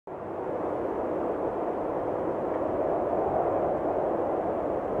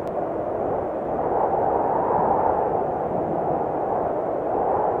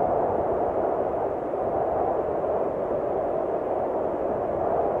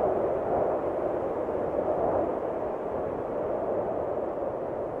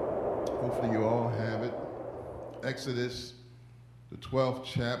Hopefully you all have it. Exodus, the 12th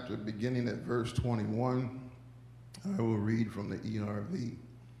chapter, beginning at verse 21. I will read from the ERV.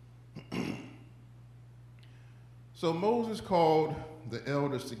 So Moses called the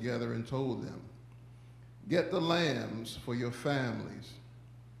elders together and told them, "Get the lambs for your families.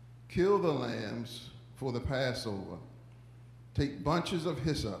 Kill the lambs for the Passover. Take bunches of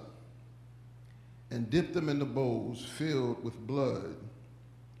hyssop and dip them in the bowls filled with blood.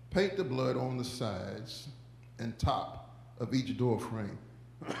 Paint the blood on the sides and top of each door frame.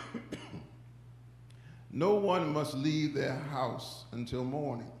 No one must leave their house until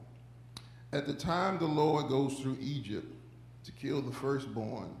morning. At the time the Lord goes through Egypt to kill the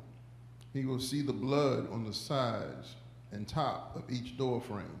firstborn, he will see the blood on the sides and top of each door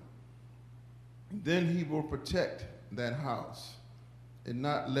frame. Then he will protect that house and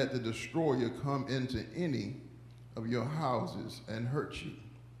not let the destroyer come into any of your houses and hurt you.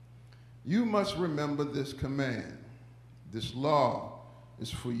 You must remember this command. This law is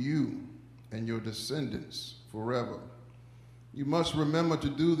for you and your descendants forever. You must remember to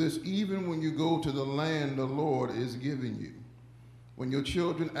do this even when you go to the land the Lord is giving you. When your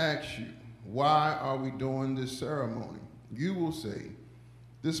children ask you, why are we doing this ceremony? You will say,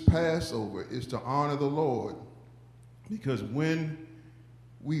 this Passover is to honor the Lord, because when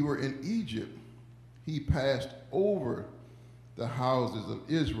we were in Egypt, he passed over the houses of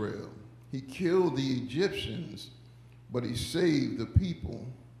Israel. He killed the Egyptians, but he saved the people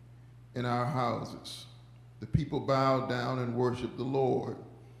in our houses. The people bowed down and worshiped the Lord.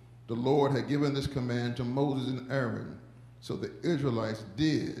 The Lord had given this command to Moses and Aaron, so the Israelites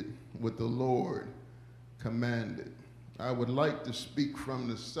did what the Lord commanded. I would like to speak from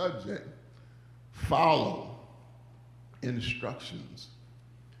the subject, follow instructions.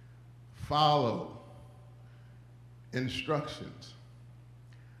 Follow instructions.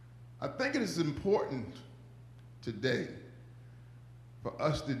 I think it is important today for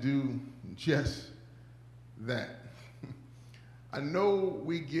us to do just that. I know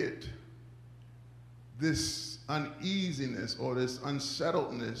we get this uneasiness or this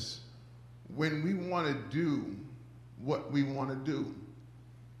unsettledness when we want to do what we want to do.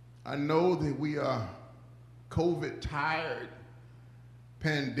 I know that we are COVID tired,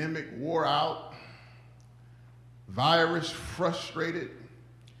 pandemic wore out, virus frustrated.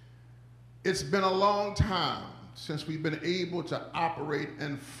 It's been a long time since we've been able to operate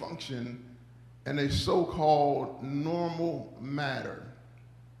and function in a so-called normal manner.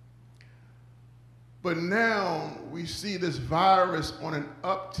 But now we see this virus on an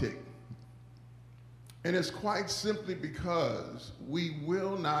uptick. And it's quite simply because we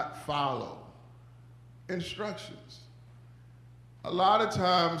will not follow instructions. A lot of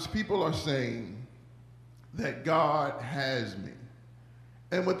times people are saying that God has me.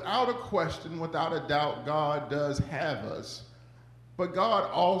 And without a question, without a doubt, God does have us. But God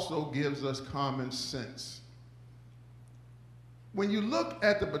also gives us common sense. When you look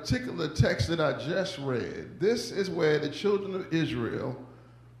at the particular text that I just read, this is where the children of Israel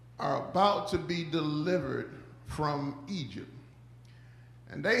are about to be delivered from Egypt.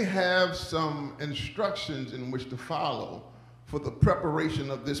 And they have some instructions in which to follow for the preparation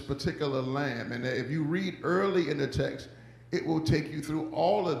of this particular lamb. And if you read early in the text, it will take you through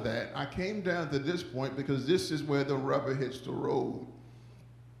all of that. I came down to this point because this is where the rubber hits the road.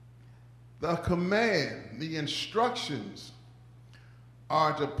 The command, the instructions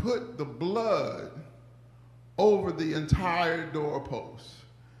are to put the blood over the entire doorpost.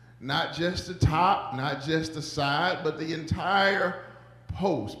 Not just the top, not just the side, but the entire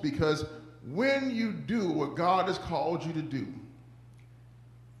post. Because when you do what God has called you to do,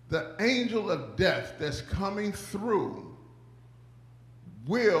 the angel of death that's coming through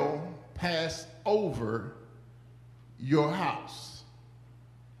will pass over your house.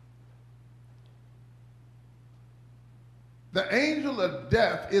 The angel of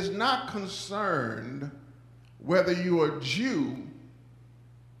death is not concerned whether you are Jew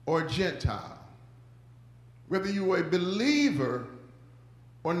or Gentile, whether you are a believer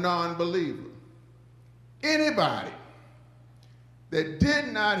or non-believer. Anybody that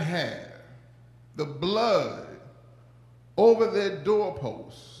did not have the blood over their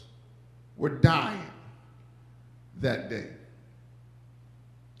doorposts were dying that day.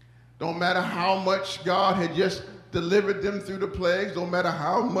 Don't matter how much God had just delivered them through the plagues, don't matter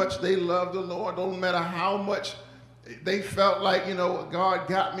how much they loved the Lord, don't matter how much they felt like, you know, God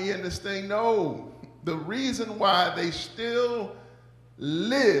got me in this thing. No, the reason why they still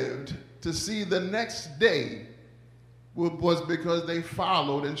lived to see the next day was because they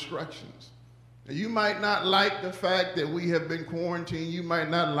followed instructions. You might not like the fact that we have been quarantined. You might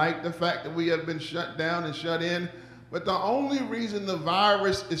not like the fact that we have been shut down and shut in. But the only reason the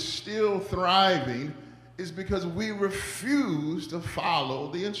virus is still thriving is because we refuse to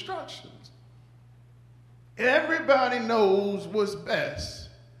follow the instructions. Everybody knows what's best.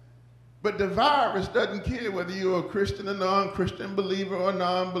 But the virus doesn't care whether you're a Christian or non-Christian, believer or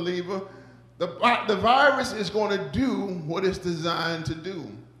non-believer. The virus is going to do what it's designed to do.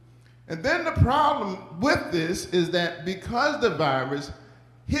 And then the problem with this is that because the virus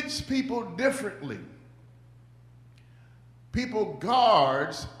hits people differently, people's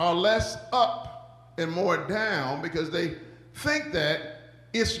guards are less up and more down because they think that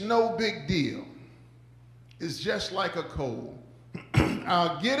it's no big deal. It's just like a cold.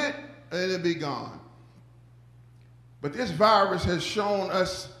 I'll get it and it'll be gone. But this virus has shown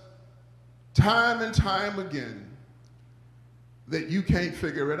us time and time again that you can't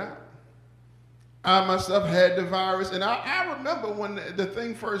figure it out. I myself had the virus, and I remember when the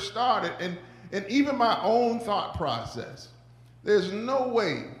thing first started, and even my own thought process. There's no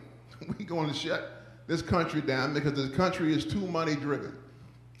way we're going to shut this country down because this country is too money driven.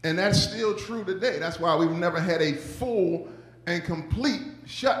 And that's still true today. That's why we've never had a full and complete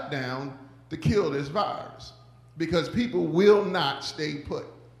shutdown to kill this virus, because people will not stay put.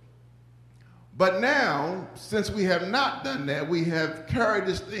 But now, since we have not done that, we have carried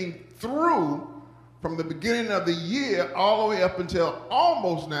this thing through from the beginning of the year all the way up until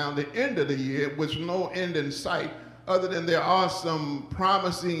almost now the end of the year, with no end in sight, other than there are some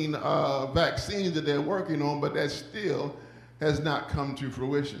promising vaccines that they're working on, but that still has not come to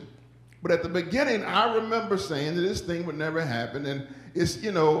fruition. But at the beginning, I remember saying that this thing would never happen, and it's,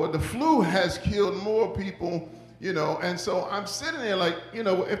 the flu has killed more people, and so I'm sitting there like,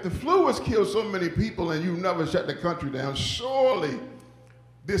 if the flu has killed so many people and you never shut the country down, surely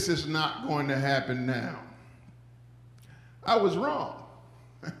this is not going to happen now. I was wrong.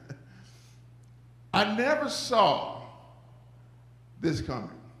 I never saw this coming.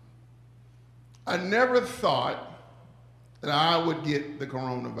 I never thought that I would get the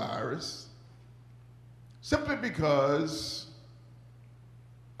coronavirus, simply because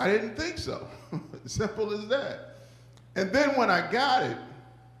I didn't think so. Simple as that. And then when I got it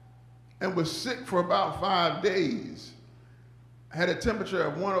and was sick for about 5 days, I had a temperature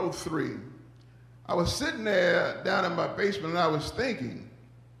of 103. I was sitting there down in my basement and I was thinking,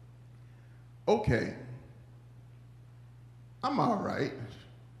 okay, I'm all right.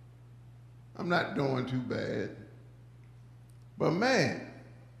 I'm not doing too bad. But man,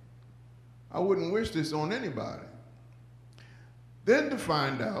 I wouldn't wish this on anybody. Then to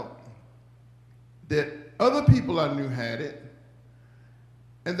find out that other people I knew had it,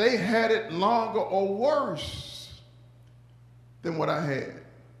 and they had it longer or worse than what I had.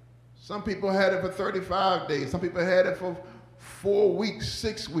 Some people had it for 35 days. Some people had it for 4 weeks,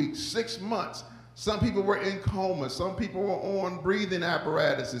 6 months. Some people were in coma. Some people were on breathing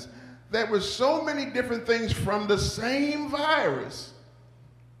apparatuses. There were so many different things from the same virus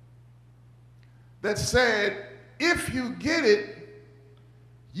that said, if you get it,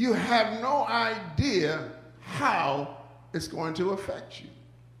 you have no idea how it's going to affect you.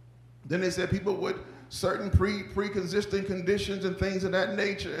 Then they said people with certain pre-existing conditions and things of that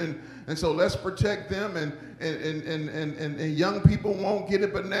nature, and so let's protect them, and young people won't get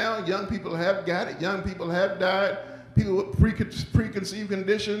it, but now young people have got it, young people have died, people with preconceived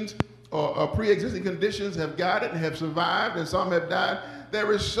conditions or pre-existing conditions have got it and have survived, and some have died. There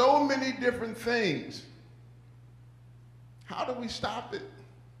are so many different things. How do we stop it?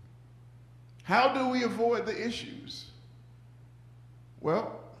 How do we avoid the issues?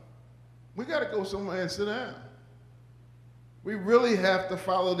 Well, we got to go somewhere and sit down. We really have to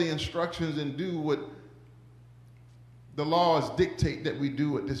follow the instructions and do what the laws dictate that we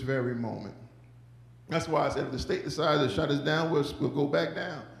do at this very moment. That's why I said if the state decides to shut us down, we'll go back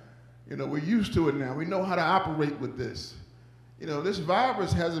down. We're used to it now. We know how to operate with this. This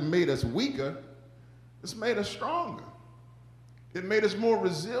virus hasn't made us weaker. It's made us stronger. It made us more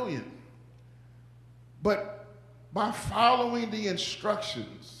resilient. But by following the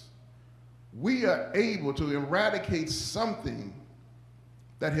instructions, we are able to eradicate something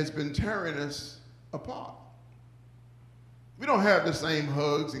that has been tearing us apart. We don't have the same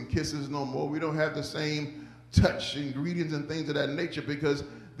hugs and kisses no more. We don't have the same touch and greetings and things of that nature, because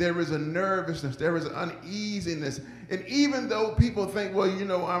there is a nervousness, there is an uneasiness. And even though people think, well,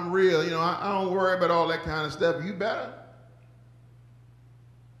 I'm real, I don't worry about all that kind of stuff, you better.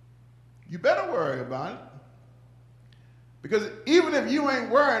 You better worry about it. Because even if you ain't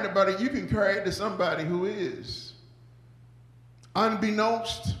worrying about it, you can carry it to somebody who is.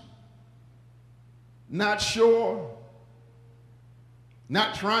 Unbeknownst, not sure,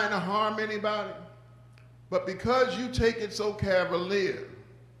 not trying to harm anybody, but because you take it so cavalier,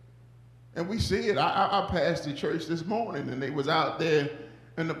 and we see it. I passed the church this morning, and they was out there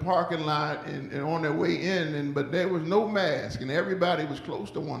in the parking lot and on their way in, but there was no mask, and everybody was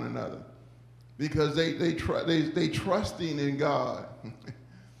close to one another because they trusting in God.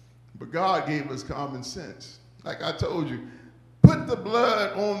 But God gave us common sense. Like I told you, put the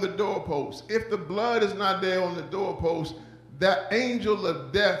blood on the doorpost. If the blood is not there on the doorpost, that angel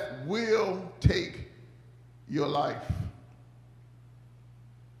of death will take your life.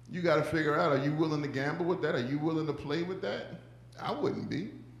 You got to figure out, are you willing to gamble with that? Are you willing to play with that? I wouldn't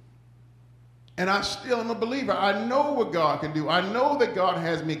be. And I still am a believer. I know what God can do. I know that God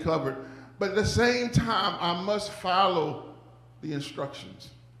has me covered. But at the same time, I must follow the instructions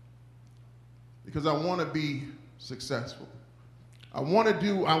because I want to be successful. I want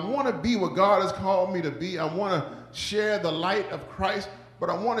to be what God has called me to be. I want to share the light of Christ, but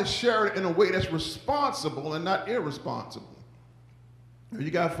I want to share it in a way that's responsible and not irresponsible. You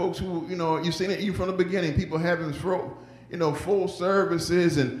got folks who, you've seen it even from the beginning, people having full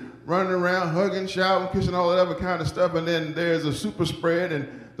services and running around, hugging, shouting, kissing, all that other kind of stuff, and then there's a super spread, and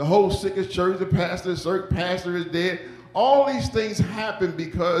the whole sickest church, the pastor is dead. All these things happen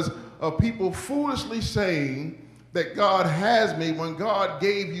because of people foolishly saying that God has me when God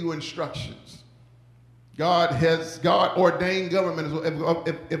gave you instructions. God ordained government.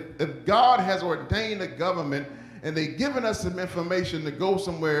 If God has ordained a government, and they've given us some information to go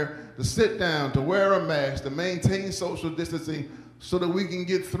somewhere, to sit down, to wear a mask, to maintain social distancing so that we can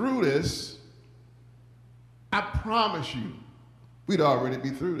get through this, I promise you, we'd already be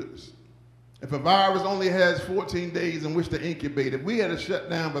through this. If a virus only has 14 days in which to incubate, if we had to shut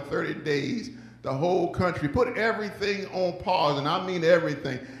down for 30 days, the whole country, put everything on pause, and I mean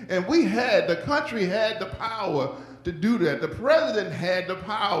everything. And the country had the power to do that. The president had the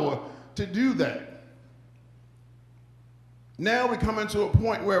power to do that. Now we're coming to a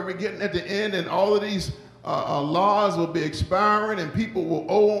point where we're getting at the end, and all of these laws will be expiring, and people will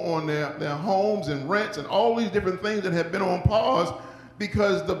owe on their homes and rents and all these different things that have been on pause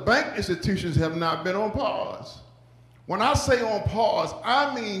because the bank institutions have not been on pause. When I say on pause,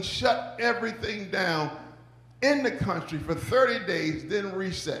 I mean shut everything down in the country for 30 days, then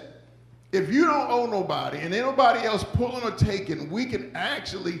reset. If you don't owe nobody and ain't nobody else pulling or taking, we can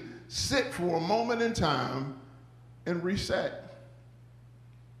actually sit for a moment in time and reset.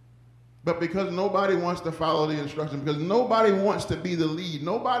 But because nobody wants to follow the instructions, because nobody wants to be the lead,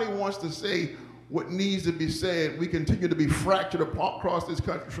 nobody wants to say what needs to be said, we continue to be fractured across this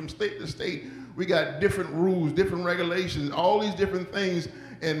country from state to state. We got different rules, different regulations, all these different things,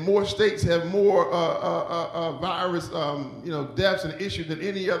 and more states have more virus deaths and issues than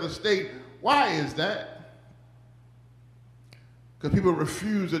any other state. Why is that? Because people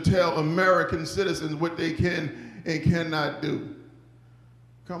refuse to tell American citizens what they can and cannot do.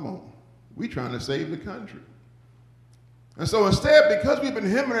 Come on. We're trying to save the country. And so instead, because we've been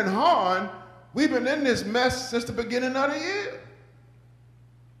hemming and hawing, we've been in this mess since the beginning of the year.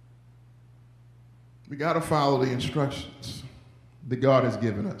 We got to follow the instructions that God has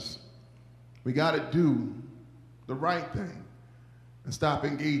given us. We got to do the right thing and stop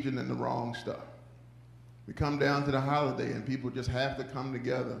engaging in the wrong stuff. We come down to the holiday and people just have to come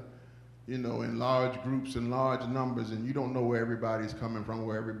together, in large groups and large numbers, and you don't know where everybody's coming from,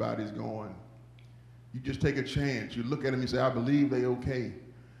 where everybody's going. You just take a chance. You look at them and say, I believe they're okay.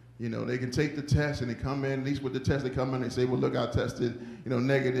 They can take the test and they come in, at least with the test, they come in and say, well, look, I tested,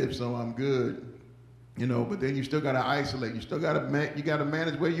 negative, so I'm good. But then you still got to isolate. You still got to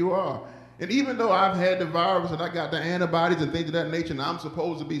manage where you are. And even though I've had the virus and I got the antibodies and things of that nature, and I'm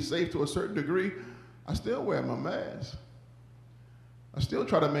supposed to be safe to a certain degree, I still wear my mask. I still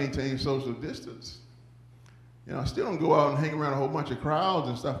try to maintain social distance. I still don't go out and hang around a whole bunch of crowds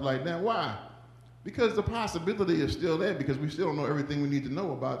and stuff like that. Why? Because the possibility is still there, because we still don't know everything we need to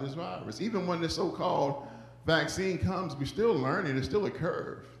know about this virus. Even when this so-called vaccine comes, we're still learning. It's still a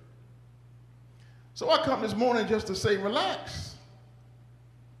curve. So I come this morning just to say, relax.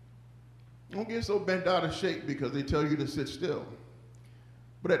 Don't get so bent out of shape because they tell you to sit still.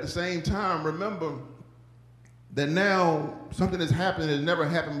 But at the same time, remember that now something has happened that has never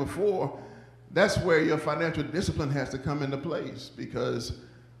happened before. That's where your financial discipline has to come into place, because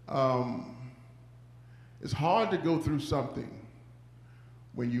it's hard to go through something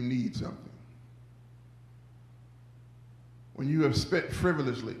when you need something. When you have spent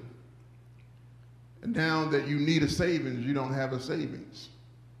frivolously, and now that you need a savings, you don't have a savings.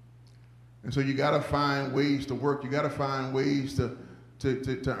 And so you got to find ways to work. You got to find ways to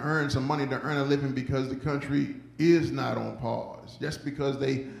to earn some money, to earn a living, because the country is not on pause. Just because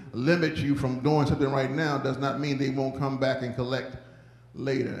they limit you from doing something right now does not mean they won't come back and collect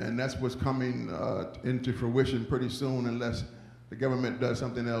later. And that's what's coming into fruition pretty soon, unless the government does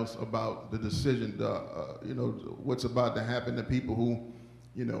something else about the decision, what's about to happen to people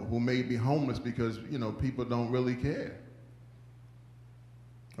who may be homeless because, people don't really care.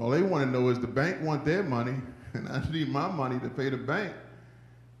 All they want to know is the bank want their money, and I need my money to pay the bank.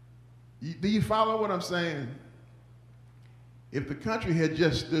 Do you follow what I'm saying? If the country had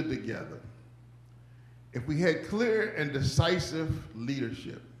just stood together, if we had clear and decisive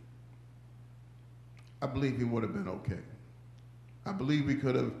leadership, I believe it would have been okay. I believe we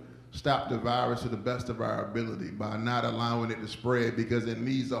could have stopped the virus to the best of our ability by not allowing it to spread, because it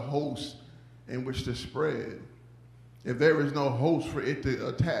needs a host in which to spread. If there is no host for it to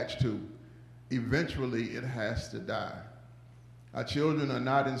attach to, eventually it has to die. Our children are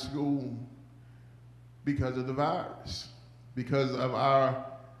not in school because of the virus, because of our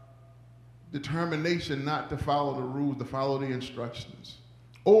determination not to follow the rules, to follow the instructions,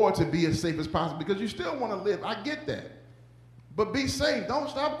 or to be as safe as possible, because you still want to live. I get that. But be safe. Don't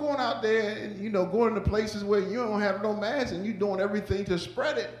stop going out there and, going to places where you don't have no mask and you're doing everything to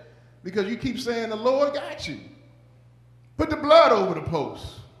spread it because you keep saying the Lord got you. Put the blood over the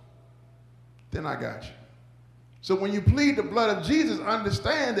post. Then I got you. So when you plead the blood of Jesus,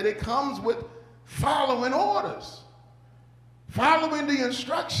 understand that it comes with following orders, following the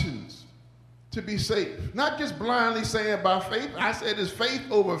instructions to be safe. Not just blindly saying by faith. I said it's faith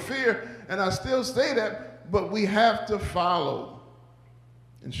over fear, and I still say that, but we have to follow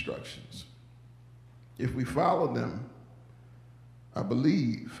instructions. If we follow them, I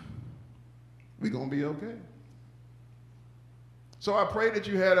believe we're going to be okay. So I pray that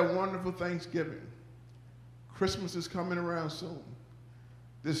you had a wonderful Thanksgiving. Christmas is coming around soon.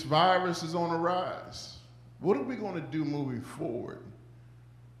 This virus is on the rise. What are we going to do moving forward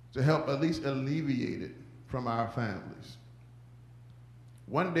to help at least alleviate it from our families?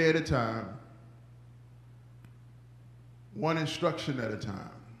 One day at a time, one instruction at a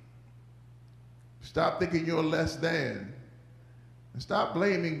time. Stop thinking you're less than, and stop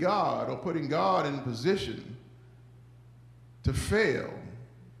blaming God or putting God in a position to fail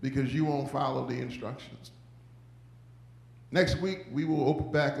because you won't follow the instructions. Next week, we will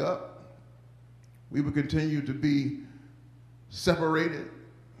open back up. We will continue to be separated,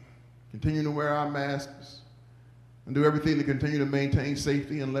 continue to wear our masks, and do everything to continue to maintain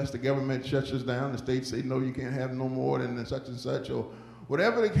safety unless the government shuts us down. The states say, no, you can't have no more than such and such, or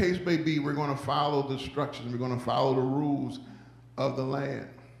whatever the case may be. We're going to follow the instructions. We're going to follow the rules of the land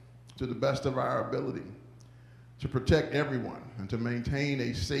to the best of our ability to protect everyone and to maintain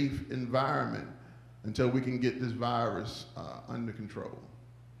a safe environment until we can get this virus under control.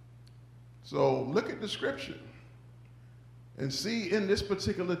 So look at the scripture and see in this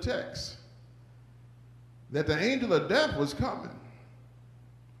particular text that the angel of death was coming.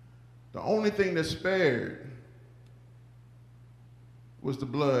 The only thing that spared was the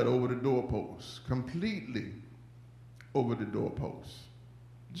blood over the doorposts, completely over the doorposts.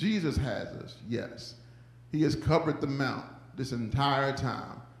 Jesus has us, yes. He has covered the mount this entire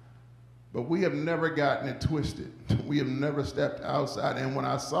time. But we have never gotten it twisted. We have never stepped outside. And when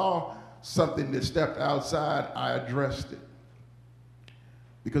I saw something that stepped outside, I addressed it.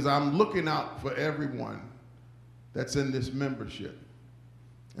 Because I'm looking out for everyone that's in this membership.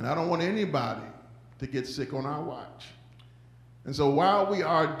 And I don't want anybody to get sick on our watch. And so while we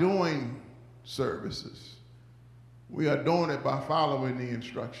are doing services, we are doing it by following the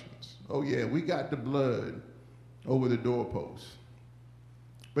instructions. Oh yeah, we got the blood over the doorposts.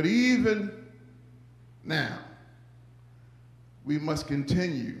 But even now, we must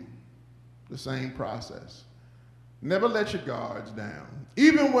continue the same process. Never let your guards down.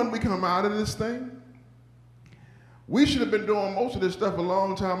 Even when we come out of this thing, we should have been doing most of this stuff a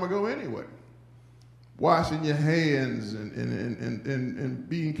long time ago anyway. Washing your hands and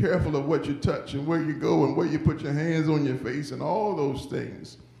being careful of what you touch and where you go and where you put your hands on your face and all those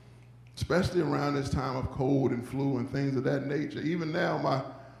things, especially around this time of cold and flu and things of that nature. Even now,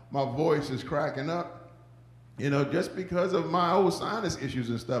 my voice is cracking up, just because of my old sinus issues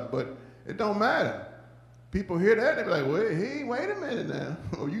and stuff, but it don't matter. People hear that, they be like, well, hey, wait a minute now.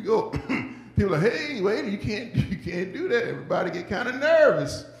 Or you go, people are like, hey, wait, you can't do that. Everybody get kind of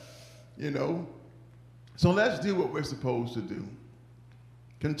nervous, So let's do what we're supposed to do.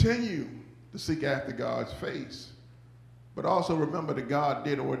 Continue to seek after God's face, but also remember that God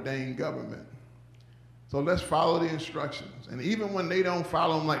did ordain government. So let's follow the instructions. And even when they don't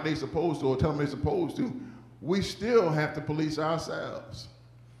follow them like they're supposed to or tell them they're supposed to, we still have to police ourselves.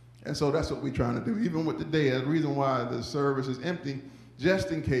 And so that's what we're trying to do. Even with today, the reason why the service is empty,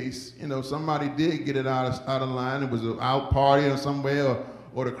 just in case, somebody did get it out of line. It was an out party or somewhere,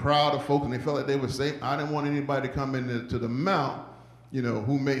 or the crowd of folks, and they felt like they were safe. I didn't want anybody to come into the mount,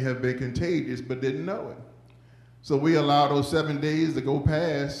 who may have been contagious but didn't know it. So we allow those 7 days to go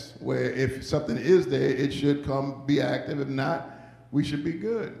past where if something is there, it should come be active. If not, we should be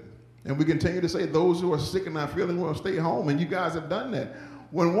good. And we continue to say those who are sick and not feeling well, stay home. And you guys have done that.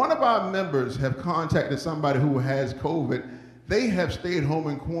 When one of our members have contacted somebody who has COVID, they have stayed home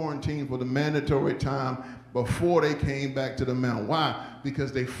in quarantine for the mandatory time before they came back to the mount. Why?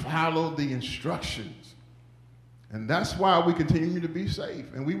 Because they followed the instructions. And that's why we continue to be safe.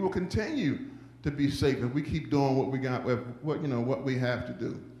 And we will continue to be safe if we keep doing what we got, what we have to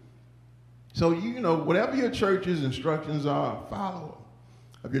do. So, whatever your church's instructions are, follow them.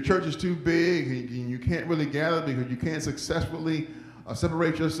 If your church is too big and you can't really gather because you can't successfully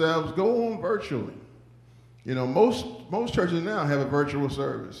separate yourselves, go on virtually. Most churches now have a virtual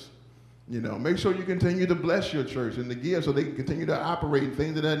service. Make sure you continue to bless your church and to give so they can continue to operate and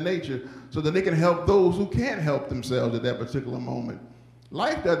things of that nature so that they can help those who can't help themselves at that particular moment.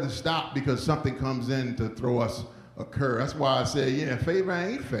 Life doesn't stop because something comes in to throw us a curve. That's why I say, favor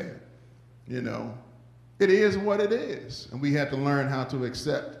ain't fair. It is what it is. And we have to learn how to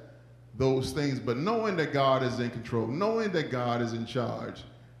accept those things. But knowing that God is in control, knowing that God is in charge,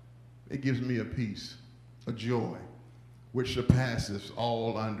 it gives me a peace, a joy, which surpasses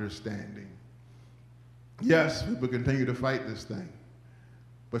all understanding. Yes, we will continue to fight this thing.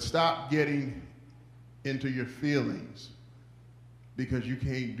 But stop getting into your feelings because you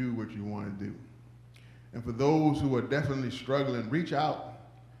can't do what you want to do. And for those who are definitely struggling, reach out.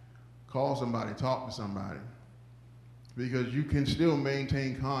 Call somebody, talk to somebody, because you can still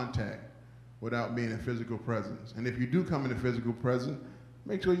maintain contact without being in physical presence. And if you do come in a physical presence,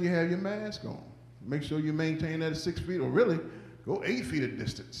 make sure you have your mask on. Make sure you maintain that at 6 feet, or really go 8 feet of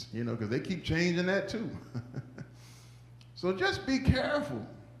distance, because they keep changing that too. So just be careful,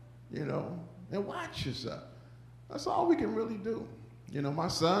 and watch yourself. That's all we can really do. My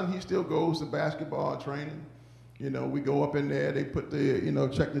son, he still goes to basketball training. We go up in there, they put the,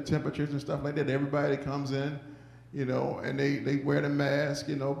 check the temperatures and stuff like that. Everybody that comes in, and they wear the mask,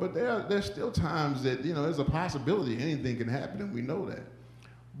 but there's still times that, there's a possibility anything can happen, and we know that.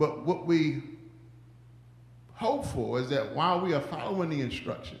 But what we hope for is that while we are following the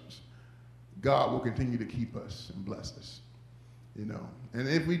instructions, God will continue to keep us and bless us, And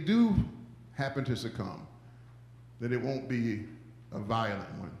if we do happen to succumb, that it won't be a violent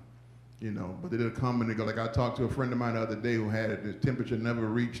one. But it'll come and go. Like I talked to a friend of mine the other day who had it, the temperature never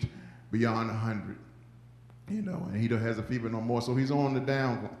reached beyond 100, and he has a fever no more. So he's on the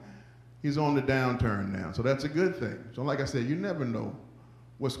downturn now. So that's a good thing. So like I said, you never know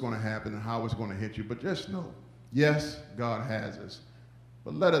what's going to happen and how it's going to hit you, but just know, yes, God has us,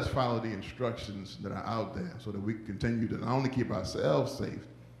 but let us follow the instructions that are out there so that we can continue to not only keep ourselves safe,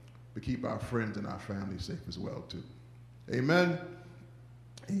 but keep our friends and our family safe as well too. Amen.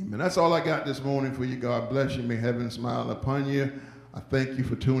 Amen. That's all I got this morning for you. God bless you. May heaven smile upon you. I thank you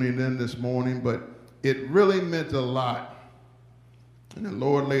for tuning in this morning, but it really meant a lot. And the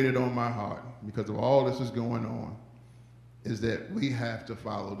Lord laid it on my heart because of all this is going on, is that we have to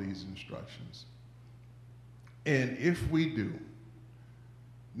follow these instructions. And if we do,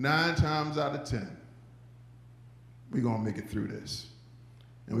 9 times out of 10, we're going to make it through this.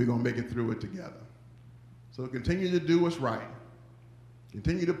 And we're going to make it through it together. So continue to do what's right.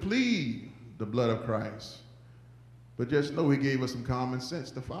 Continue to plead the blood of Christ. But just know he gave us some common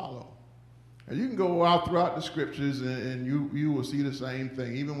sense to follow. And you can go out throughout the scriptures and you will see the same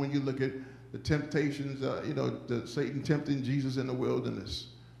thing. Even when you look at the temptations, Satan tempting Jesus in the wilderness.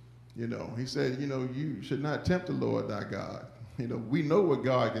 He said, you should not tempt the Lord thy God. We know what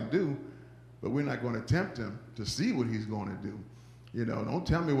God can do, but we're not going to tempt him to see what he's going to do. Don't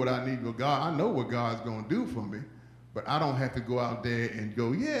tell me what I need for God. I know what God's going to do for me. But I don't have to go out there and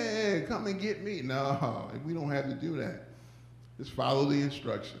go, yeah, come and get me. No, we don't have to do that. Just follow the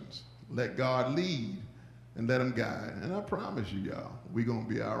instructions. Let God lead and let him guide. And I promise you, y'all, we're going to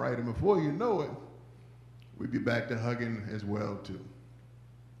be all right. And before you know it, we'll be back to hugging as well, too.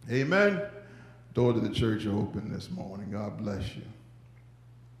 Amen. Door to the church are open this morning. God bless you.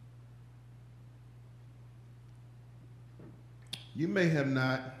 You may have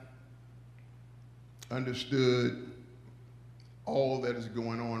not understood all that is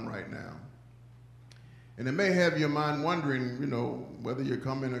going on right now. And it may have your mind wondering, whether you're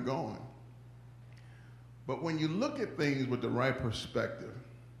coming or going. But when you look at things with the right perspective,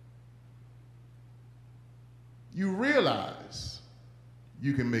 you realize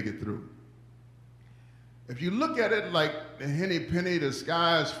you can make it through. If you look at it like the henny penny, the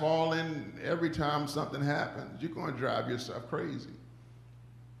sky is falling every time something happens, you're going to drive yourself crazy.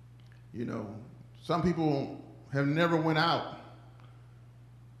 You know, some people have never went out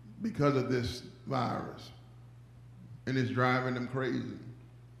because of this virus, and it's driving them crazy.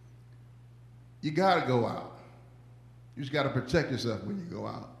 You got to go out. You just got to protect yourself when you go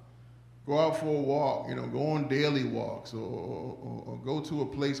out. Go out for a walk, you know, go on daily walks, or go to a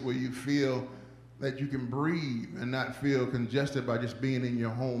place where you feel that you can breathe and not feel congested by just being in your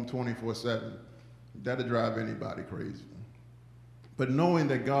home 24/7. That'll drive anybody crazy. But knowing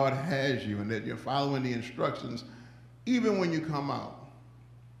that God has you and that you're following the instructions, even when you come out,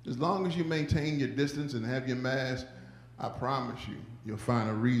 as long as you maintain your distance and have your mask, I promise you, you'll find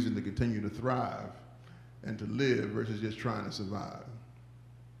a reason to continue to thrive and to live versus just trying to survive.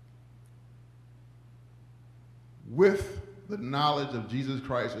 With the knowledge of Jesus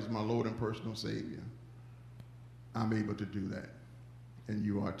Christ as my Lord and personal Savior, I'm able to do that, and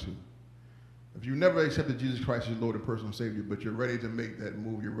you are too. If you never accepted Jesus Christ as Lord and personal Savior, but you're ready to make that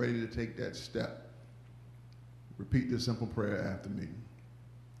move, you're ready to take that step, repeat this simple prayer after me.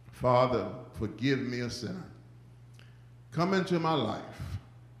 Father, forgive me a sinner. Come into my life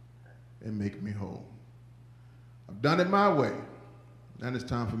and make me whole. I've done it my way, and it's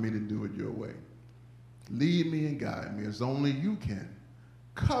time for me to do it your way. Lead me and guide me as only you can.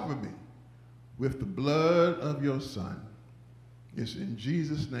 Cover me with the blood of your Son. It's in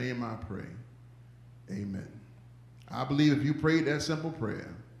Jesus' name I pray. Amen. I believe if you prayed that simple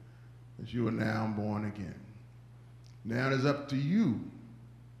prayer, that you are now born again. Now it is up to you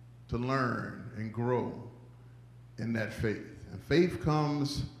to learn and grow in that faith. And faith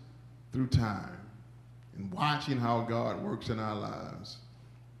comes through time and watching how God works in our lives.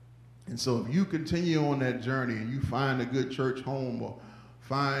 And so if you continue on that journey and you find a good church home or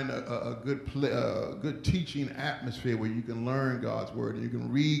find a good teaching atmosphere where you can learn God's word and you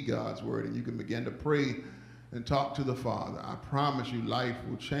can read God's word and you can begin to pray and talk to the Father, I promise you life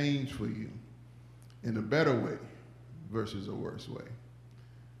will change for you in a better way versus a worse way.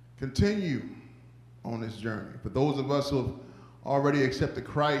 Continue on this journey. For those of us who have already accepted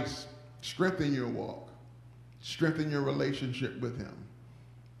Christ, strengthen your walk. Strengthen your relationship with him.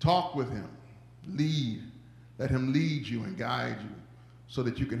 Talk with him. Lead. Let him lead you and guide you so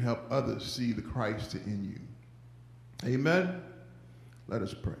that you can help others see the Christ in you. Amen? Let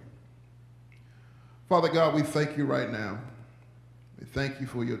us pray. Father God, we thank you right now. We thank you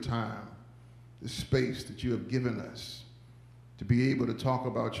for your time, the space that you have given us to be able to talk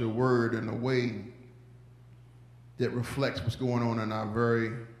about your word in a way that reflects what's going on in our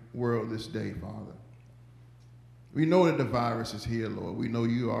very world this day, Father. We know that the virus is here, Lord. We know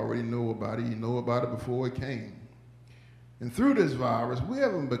you already know about it. You know about it before it came. And through this virus, we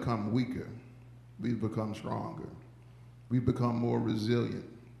haven't become weaker. We've become stronger. We've become more resilient.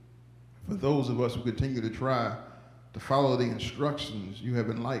 For those of us who continue to try to follow the instructions, you have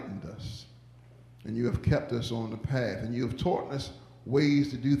enlightened us. And you have kept us on the path. And you have taught us ways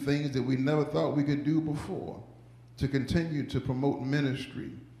to do things that we never thought we could do before, to continue to promote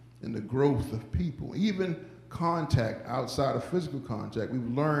ministry and the growth of people, even contact outside of physical contact. We've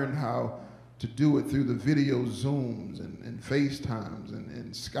learned how to do it through the video Zooms and FaceTimes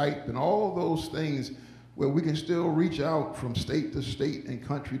and Skype and all those things where we can still reach out from state to state and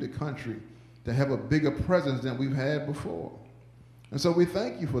country to country to have a bigger presence than we've had before. And so we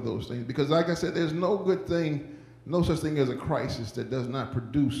thank you for those things because, like I said, there's no good thing, no such thing as a crisis that does not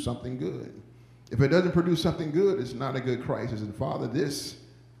produce something good. If it doesn't produce something good, it's not a good crisis. And Father, this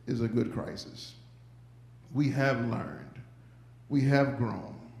is a good crisis. We have learned, we have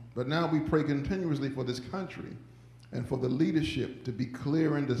grown, but now we pray continuously for this country and for the leadership to be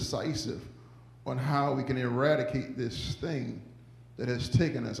clear and decisive on how we can eradicate this thing that has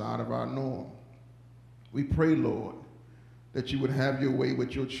taken us out of our norm. We pray, Lord, that you would have your way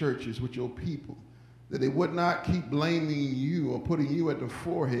with your churches, with your people, that they would not keep blaming you or putting you at the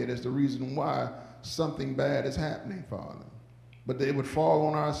forehead as the reason why something bad is happening, Father. But they would fall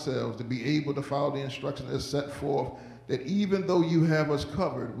on ourselves to be able to follow the instructions as set forth, that even though you have us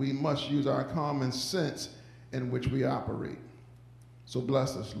covered, we must use our common sense in which we operate. So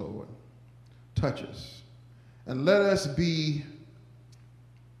bless us, Lord. Touch us. And let us be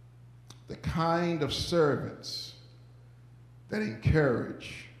the kind of servants that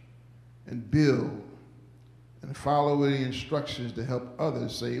encourage and build and follow the instructions to help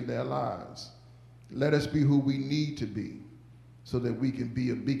others save their lives. Let us be who we need to be so that we can be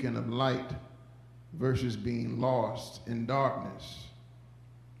a beacon of light versus being lost in darkness.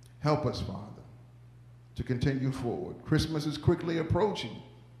 Help us, Father. to continue forward. Christmas is quickly approaching.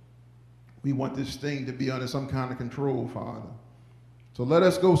 We want this thing to be under some kind of control, Father. So let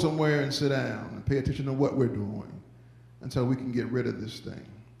us go somewhere and sit down and pay attention to what we're doing until we can get rid of this thing.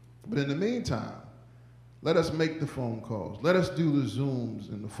 But in the meantime, let us make the phone calls. Let us do the Zooms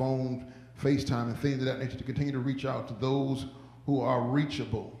and the phone FaceTime and things of that nature to continue to reach out to those who are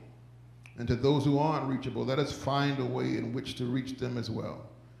reachable. And to those who aren't reachable, let us find a way in which to reach them as well.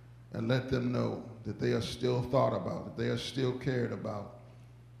 And let them know that they are still thought about, that they are still cared about.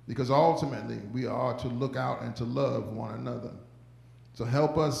 Because ultimately, we are to look out and to love one another. So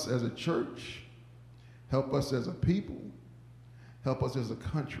help us as a church, help us as a people, help us as a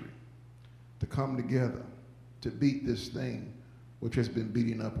country to come together to beat this thing which has been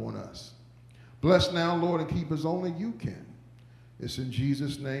beating up on us. Bless now, Lord, and keep us only you can. It's in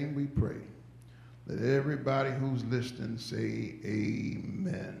Jesus' name we pray. Let everybody who's listening say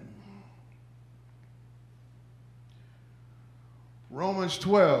amen. Romans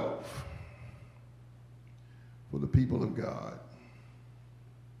 12 for the people of God.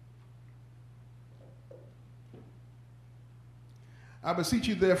 I beseech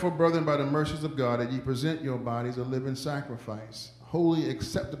you, therefore, brethren, by the mercies of God, that ye present your bodies a living sacrifice, wholly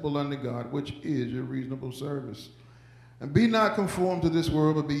acceptable unto God, which is your reasonable service. And be not conformed to this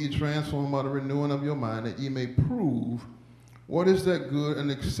world, but be ye transformed by the renewing of your mind, that ye may prove what is that good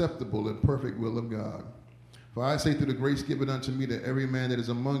and acceptable and perfect will of God. For I say through the grace given unto me, that every man that is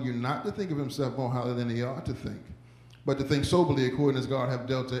among you not to think of himself more highly than he ought to think, but to think soberly according as God hath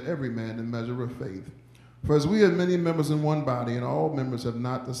dealt to every man the measure of faith. For as we have many members in one body, and all members have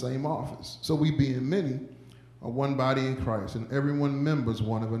not the same office, so we being many are one body in Christ, and every one members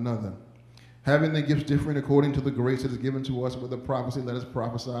one of another. Having the gifts different according to the grace that is given to us, with a prophecy, let us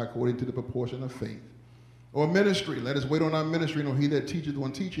prophesy according to the proportion of faith. Or ministry, let us wait on our ministry, nor he that teacheth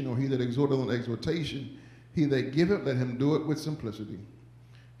on teaching, nor he that exhorteth on exhortation. He that giveth, let him do it with simplicity.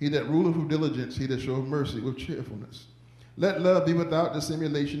 He that ruleth with diligence, he that showeth mercy with cheerfulness. Let love be without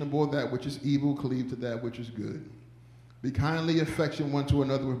dissimulation, abhor that which is evil, cleave to that which is good. Be kindly affectioned one to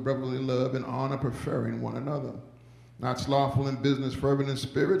another with brotherly love, and honor, preferring one another. Not slothful in business, fervent in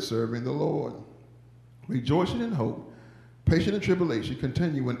spirit, serving the Lord. Rejoicing in hope, patient in tribulation,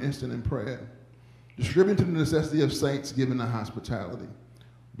 continuing instant in prayer. Distributing to the necessity of saints, giving the hospitality.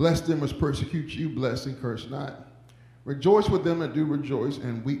 Bless them which persecute you, bless and curse not. Rejoice with them that do rejoice,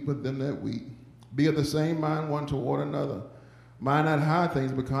 and weep with them that weep. Be of the same mind one toward another. Mind not high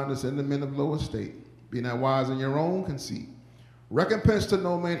things, but condescend to men of low estate. Be not wise in your own conceit. Recompense to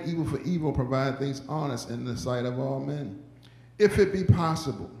no man evil for evil, provide things honest in the sight of all men. If it be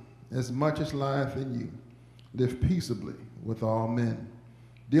possible, as much as lieth in you, live peaceably with all men.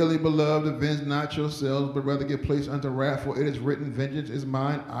 Dearly beloved, avenge not yourselves, but rather give place unto wrath, for it is written, vengeance is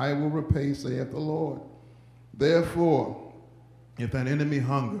mine, I will repay, saith the Lord. Therefore, if thine enemy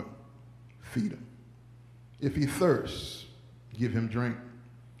hunger, feed him. If he thirst, give him drink.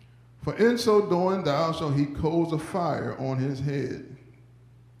 For in so doing thou shalt heap coals of fire on his head.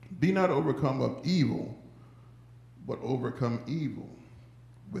 Be not overcome of evil, but overcome evil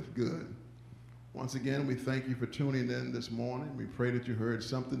with good. Once again, we thank you for tuning in this morning. We pray that you heard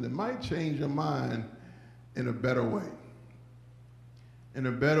something that might change your mind in a better way. In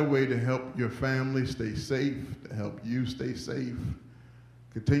a better way to help your family stay safe, to help you stay safe.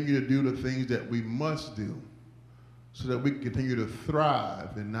 Continue to do the things that we must do so that we can continue to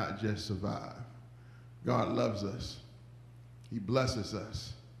thrive and not just survive. God loves us. He blesses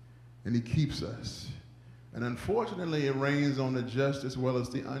us. And he keeps us. And unfortunately, it rains on the just as well as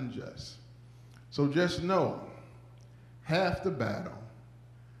the unjust. So just know, half the battle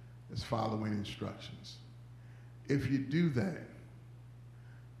is following instructions. If you do that,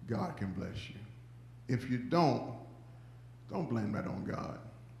 God can bless you. If you don't blame that on God.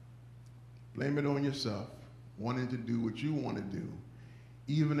 Blame it on yourself, wanting to do what you want to do,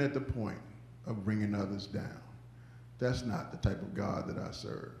 even at the point of bringing others down. That's not the type of God that I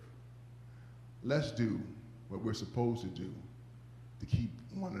serve. Let's do what we're supposed to do to keep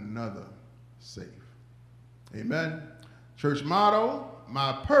one another safe. Amen. Church motto,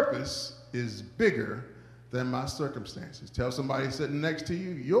 my purpose is bigger than my circumstances. Tell somebody sitting next to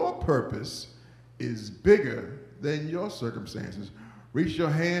you, your purpose is bigger than your circumstances. Reach your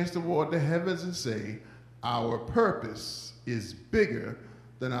hands toward the heavens and say, our purpose is bigger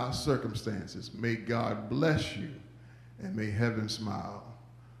than our circumstances. May God bless you, and may heaven smile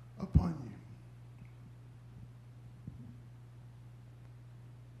upon you.